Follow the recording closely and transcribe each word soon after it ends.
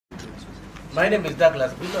My name is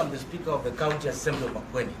Douglas Mbilu. I'm the Speaker of the County Assembly of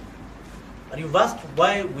Makûeni. And you've asked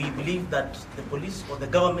why we believe that the police or the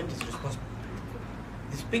government is responsible.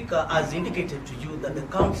 The Speaker has indicated to you that the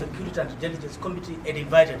County Security and Intelligence Committee had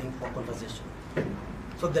invited him for a conversation.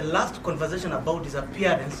 So the last conversation about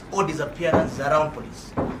disappearance or disappearance is around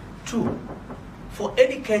police. 2, for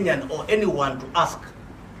any Kenyan or anyone to ask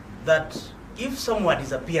that if someone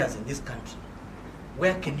disappears in this country,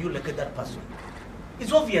 where can you locate that person?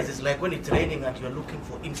 It's obvious. It's like when it's raining and you're looking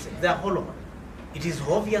for insects. They're all over. It is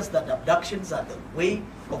obvious that abductions are the way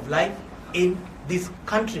of life in this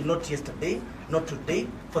country, not yesterday, not today,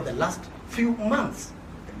 for the last few months.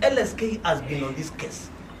 The LSK has been on this case.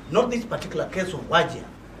 Not this particular case of Wajir,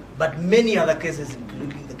 but many other cases,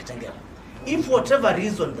 including the Kitengela. If for whatever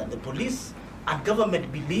reason that the police and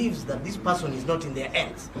government believes that this person is not in their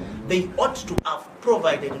hands, they ought to have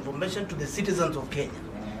provided information to the citizens of Kenya.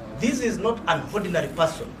 This is not an ordinary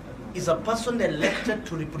person. It's a person elected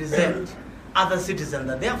to represent other citizens.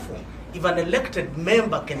 And therefore, if an elected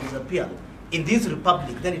member can disappear in this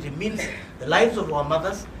republic, then it means the lives of our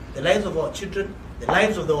mothers, the lives of our children, the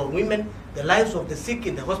lives of our women, the lives of the sick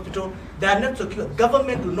in the hospital, they are not secure.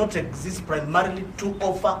 Government will not exist primarily to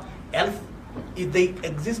offer health. If they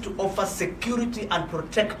exist to offer security and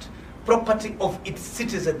protect property of its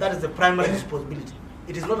citizens, that is the primary responsibility.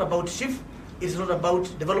 It is not about shift. It is not about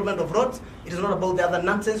development of roads. It is not about the other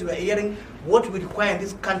nonsense we are hearing. What we require in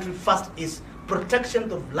this country first is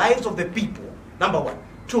protection of lives of the people, number 1.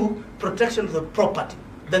 2, protection of the property.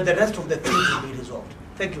 Then the rest of the things will be resolved.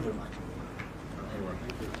 Thank you very much.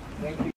 Thank you.